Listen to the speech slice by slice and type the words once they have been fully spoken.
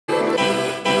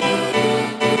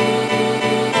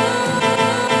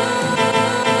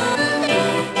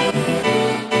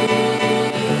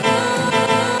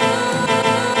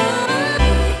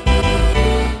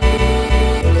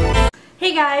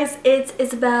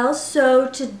Isabel. So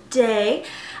today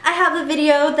I have a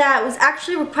video that was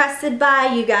actually requested by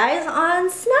you guys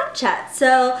on Snapchat.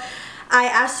 So I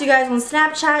asked you guys on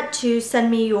Snapchat to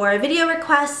send me your video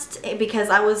requests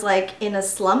because I was like in a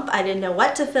slump. I didn't know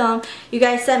what to film. You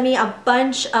guys sent me a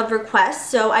bunch of requests,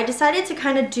 so I decided to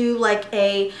kind of do like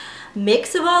a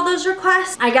mix of all those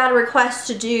requests. I got a request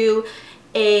to do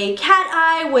a cat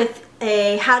eye with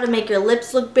a how to make your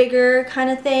lips look bigger kind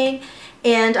of thing.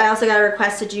 And I also got a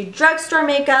request to do drugstore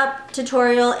makeup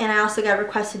tutorial, and I also got a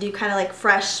request to do kind of like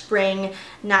fresh spring,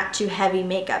 not too heavy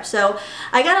makeup. So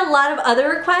I got a lot of other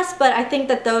requests, but I think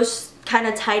that those kind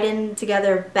of tied in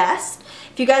together best.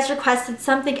 If you guys requested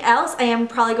something else, I am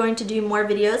probably going to do more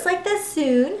videos like this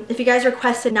soon. If you guys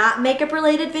requested not makeup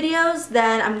related videos,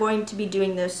 then I'm going to be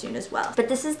doing those soon as well. But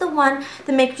this is the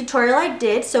makeup tutorial I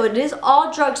did. So it is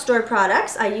all drugstore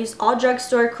products. I use all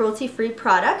drugstore cruelty-free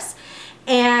products.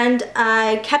 And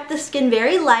I kept the skin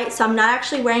very light, so I'm not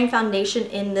actually wearing foundation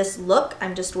in this look.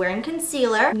 I'm just wearing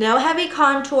concealer. No heavy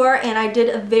contour, and I did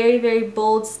a very, very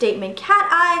bold statement cat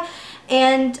eye.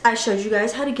 And I showed you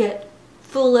guys how to get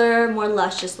fuller, more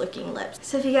luscious looking lips.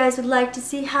 So if you guys would like to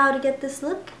see how to get this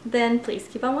look, then please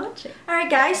keep on watching.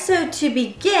 Alright guys, so to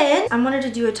begin, I wanted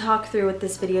to do a talk through with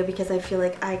this video because I feel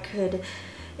like I could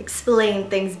explain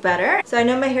things better. So I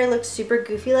know my hair looks super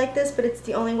goofy like this, but it's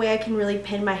the only way I can really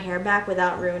pin my hair back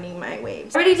without ruining my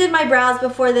waves. I already did my brows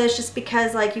before this just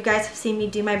because like you guys have seen me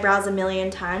do my brows a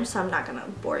million times, so I'm not gonna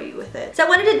bore you with it. So I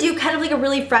wanted to do kind of like a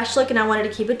really fresh look, and I wanted to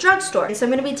keep it drugstore. So I'm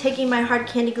gonna be taking my Hard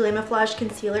Candy Glamoflauge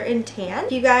concealer in tan.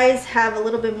 If you guys have a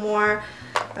little bit more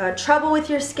trouble with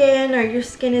your skin, or your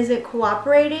skin isn't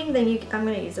cooperating, then I'm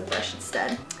gonna use a brush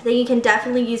instead. Then you can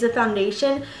definitely use a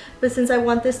foundation, but since I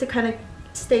want this to kind of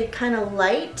stay kind of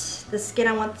light,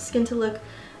 I want the skin to look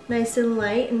nice and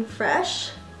light and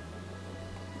fresh.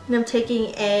 And I'm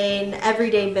taking an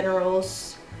Everyday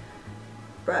Minerals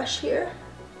brush here.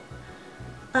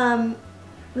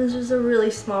 This is a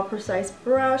really small, precise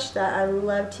brush that I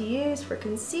love to use for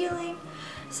concealing.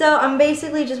 So I'm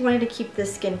basically just wanting to keep the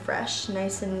skin fresh,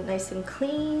 nice and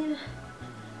clean.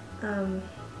 I'm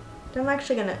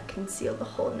actually gonna conceal the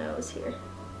whole nose here.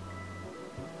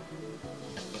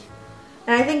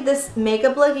 And I think this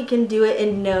makeup look, you can do it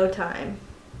in no time.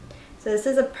 So this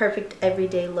is a perfect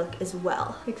everyday look as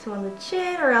well. Like so on the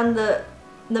chin, around the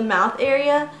mouth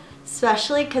area,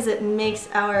 especially because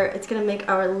it's gonna make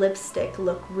our lipstick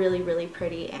look really, really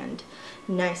pretty and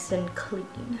nice and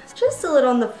clean. Just a little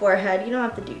on the forehead. You don't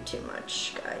have to do too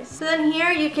much, guys. So then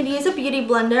here you can use a beauty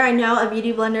blender. I know a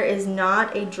beauty blender is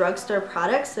not a drugstore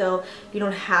product, so you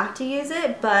don't have to use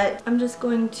it, but I'm just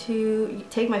going to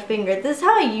take my finger. This is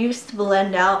how I used to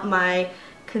blend out my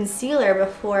concealer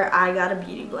before I got a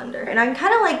beauty blender. And I'm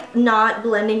kind of like not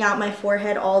blending out my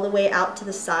forehead all the way out to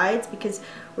the sides because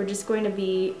we're just going to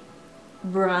be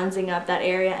bronzing up that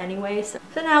area anyway. So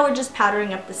now we're just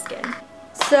powdering up the skin.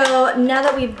 So now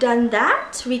that we've done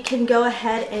that, we can go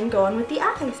ahead and go on with the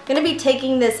eyes. I'm going to be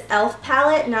taking this e.l.f.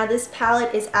 palette. Now this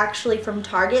palette is actually from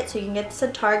Target, so you can get this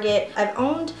at Target. I've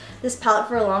owned this palette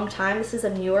for a long time. This is a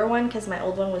newer one because my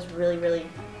old one was really, really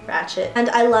ratchet. And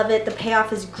I love it. The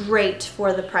payoff is great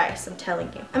for the price, I'm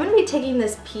telling you. I'm going to be taking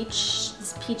this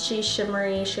peachy,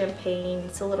 shimmery champagne.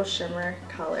 It's a little shimmer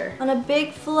color. On a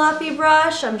big fluffy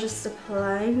brush, I'm just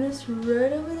applying this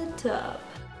right over the top.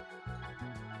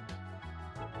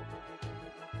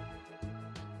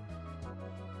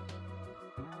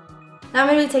 Now I'm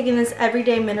going to be taking this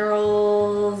Everyday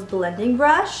Minerals blending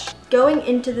brush, going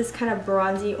into this kind of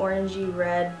bronzy, orangey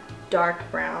red, dark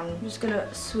brown. I'm just going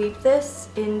to sweep this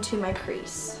into my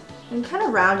crease. I'm kind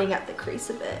of rounding up the crease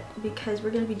a bit because we're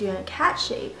going to be doing a cat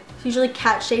shape. So usually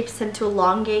cat shapes tend to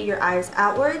elongate your eyes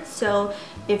outwards, so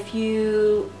if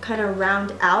you kind of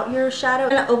round out your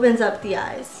shadow, it opens up the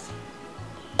eyes.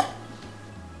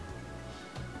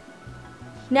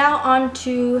 Now on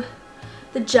to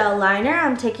the gel liner.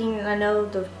 I'm taking, I know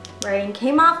the writing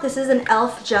came off, this is an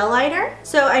e.l.f. gel liner.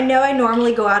 So I know I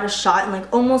normally go out of shot in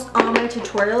like almost all my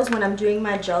tutorials when I'm doing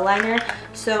my gel liner.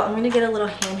 So I'm gonna get a little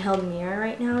handheld mirror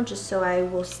right now just so I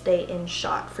will stay in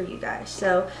shot for you guys.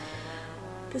 So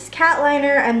this cat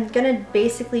liner, I'm gonna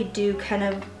basically do kind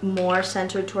of more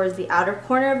centered towards the outer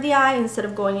corner of the eye instead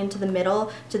of going into the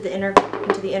middle to the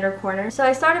inner corner. So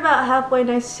I started about halfway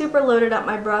and I super loaded up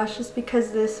my brush just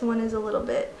because this one is a little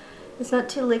bit, it's not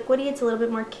too liquidy, it's a little bit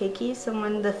more cakey. So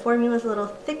when the formula is a little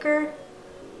thicker,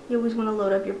 you always want to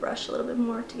load up your brush a little bit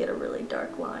more to get a really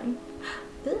dark line.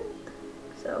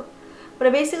 So what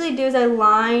I basically do is I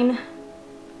line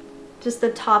just the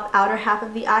top outer half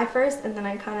of the eye first, and then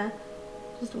I kind of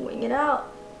just wing it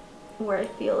out where I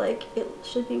feel like it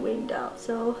should be winged out.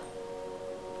 So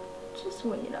Just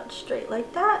wing it out straight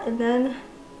like that, and then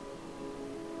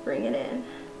bring it in.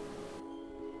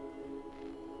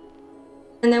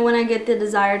 And then when I get the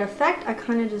desired effect, I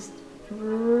kind of just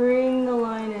bring the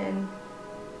line in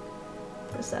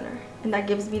the center. And that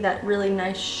gives me that really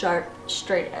nice, sharp,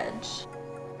 straight edge.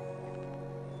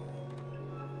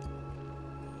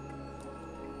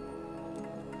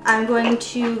 I'm going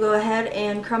to go ahead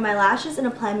and curl my lashes and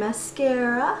apply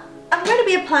mascara. I'm going to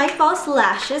be applying false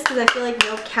lashes because I feel like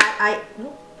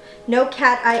no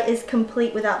cat eye is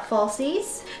complete without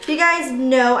falsies. If you guys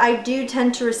know, I do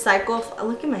tend to recycle,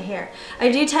 look at my hair.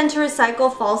 I do tend to recycle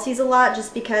falsies a lot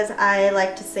just because I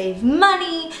like to save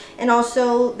money, and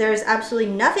also there's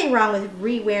absolutely nothing wrong with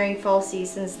re-wearing falsies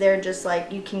since they're just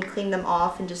like, you can clean them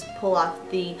off and just pull off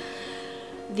the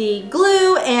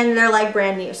glue and they're like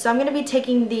brand new. So I'm going to be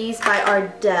taking these by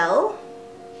Ardell.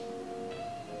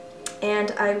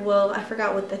 And I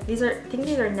forgot what these are, I think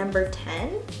these are number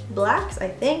 10 blacks, I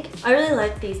think. I really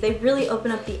like these. They really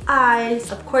open up the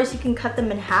eyes. Of course, you can cut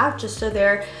them in half just so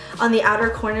they're on the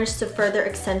outer corners to further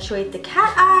accentuate the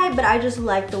cat eye, but I just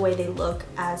like the way they look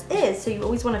as is. So you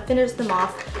always want to finish them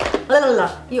off.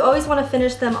 You always want to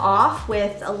finish them off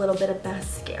with a little bit of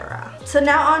mascara. So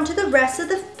now on to the rest of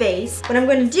the face. What I'm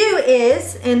going to do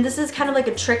is, and this is kind of like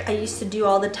a trick I used to do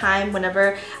all the time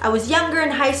whenever I was younger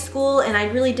in high school and I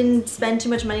really didn't spend too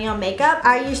much money on makeup.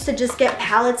 I used to just get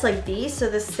palettes like these, so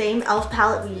the same e.l.f.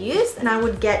 palette we used, and I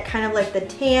would get kind of like the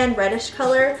tan reddish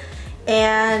color,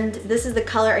 and this is the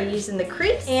color I use in the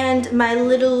crease. And my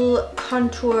little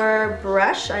contour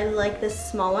brush, I like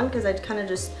this small one because I'd kind of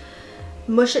just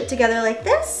mush it together like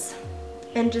this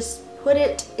and just put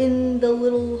it in the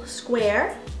little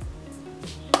square,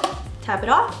 tap it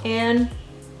off, and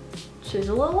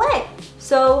chisel away.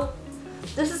 So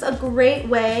this is a great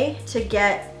way to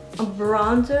get a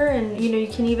bronzer, and you know, you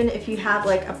can even, if you have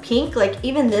like a pink, like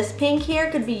even this pink here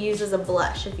could be used as a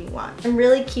blush if you want. I'm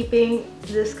really keeping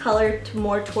this color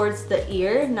more towards the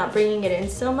ear, not bringing it in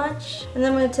so much. And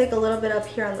then I'm going to take a little bit up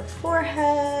here on the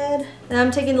forehead. And I'm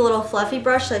taking the little fluffy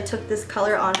brush that I took this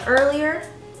color on earlier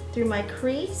through my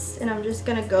crease, and I'm just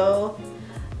going to go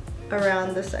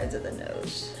around the sides of the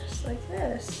nose, just like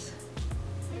this.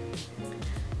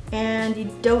 And you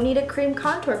don't need a cream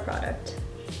contour product,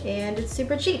 and it's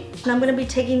super cheap. And I'm going to be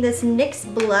taking this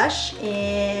NYX blush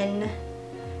in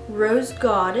Rose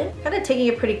Garden. Kind of taking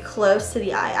it pretty close to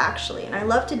the eye actually, and I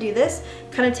love to do this,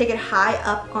 kind of take it high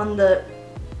up on the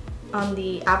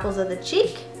apples of the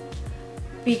cheek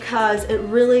because it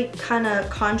really kind of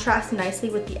contrasts nicely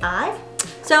with the eye.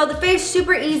 So the face,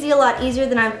 super easy, a lot easier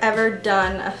than I've ever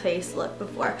done a face look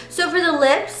before. So for the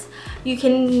lips, you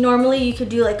could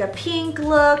do like a pink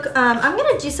look. I'm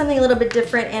gonna do something a little bit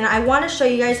different, and I wanna show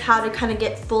you guys how to kind of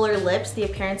get fuller lips, the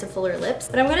appearance of fuller lips.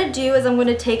 What I'm gonna do is I'm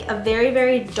gonna take a very,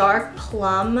 very dark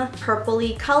plum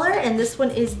purpley color, and this one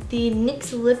is the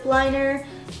NYX Lipliner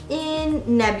in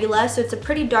Nebula. So it's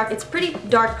pretty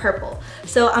dark purple.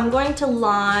 So I'm going to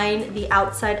line the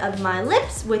outside of my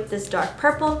lips with this dark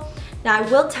purple. Now I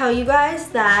will tell you guys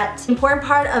that the important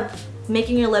part of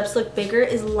making your lips look bigger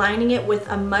is lining it with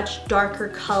a much darker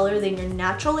color than your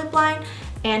natural lip line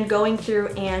and going through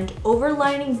and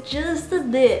overlining just a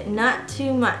bit, not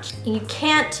too much. You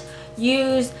can't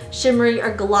use shimmery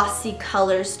or glossy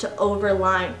colors to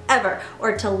overline ever,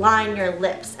 or to line your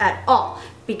lips at all,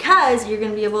 because you're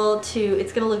gonna be able to,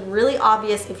 it's gonna look really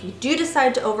obvious if you do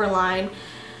decide to overline,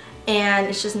 and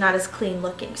it's just not as clean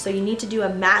looking. So you need to do a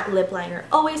matte lip liner,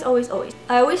 always, always, always.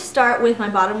 I always start with my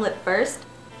bottom lip first,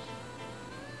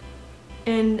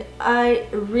 and I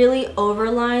really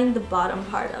overline the bottom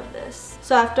part of this.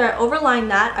 So after I overline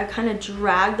that, I kind of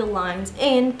drag the lines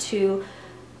in to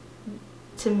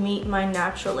meet my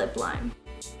natural lip line.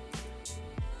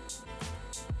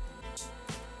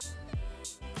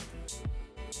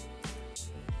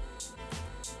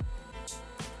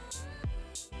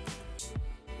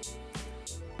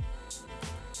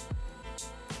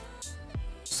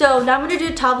 So now I'm going to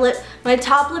do top lip. My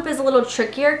top lip is a little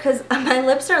trickier because my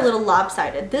lips are a little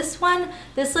lopsided. This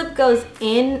lip goes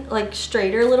in like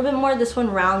straighter a little bit more. This one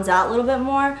rounds out a little bit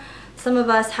more. Some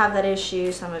of us have that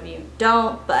issue, some of you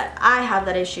don't, but I have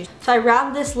that issue. So I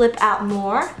round this lip out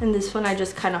more, and this one I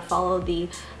just kind of follow the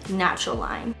natural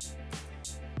line.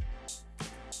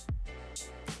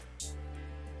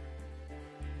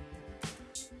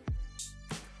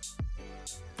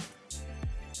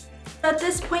 At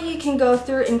this point you can go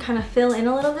through and kind of fill in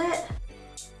a little bit.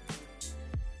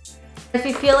 If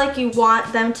you feel like you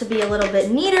want them to be a little bit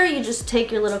neater, you just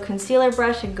take your little concealer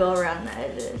brush and go around the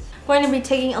edges. I'm going to be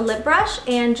taking a lip brush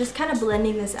and just kind of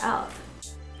blending this out.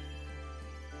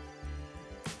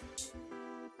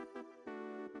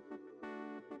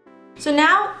 So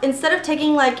now, instead of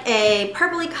taking like a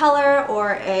purpley color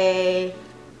or a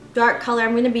dark color,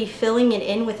 I'm going to be filling it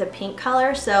in with a pink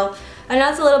color. So I know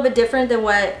it's a little bit different than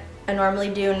what I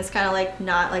normally do, and it's kind of like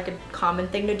not like a common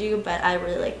thing to do, but I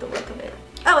really like the look of it.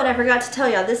 Oh, and I forgot to tell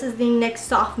y'all, this is the NYX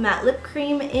Soft Matte Lip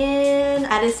Cream in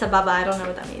Addis, Ababa. I don't know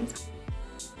what that means.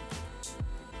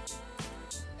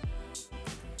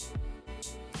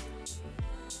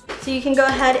 So you can go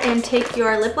ahead and take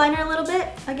your lip liner a little bit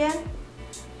again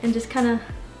and just kind of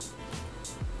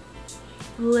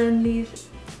blend these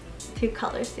two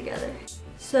colors together.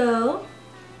 So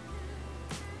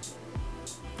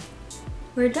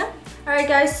we're done. Alright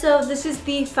guys, so this is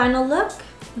the final look.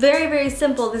 Very, very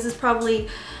simple. This is probably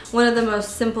one of the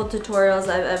most simple tutorials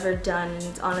I've ever done, and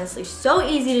it's honestly so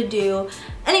easy to do.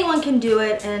 Anyone can do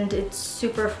it, and it's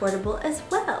super affordable as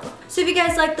well. So if you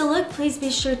guys like the look, please be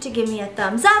sure to give me a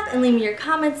thumbs up and leave me your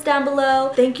comments down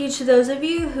below. Thank you to those of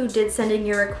you who did send in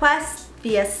your requests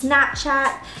via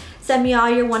Snapchat. Send me all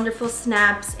your wonderful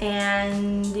snaps,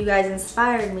 and you guys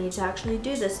inspired me to actually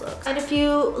do this look. And if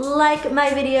you like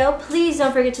my video, please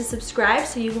don't forget to subscribe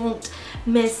so you won't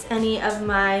miss any of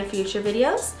my future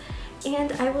videos.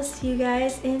 And I will see you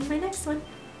guys in my next one.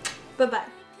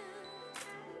 Bye-bye.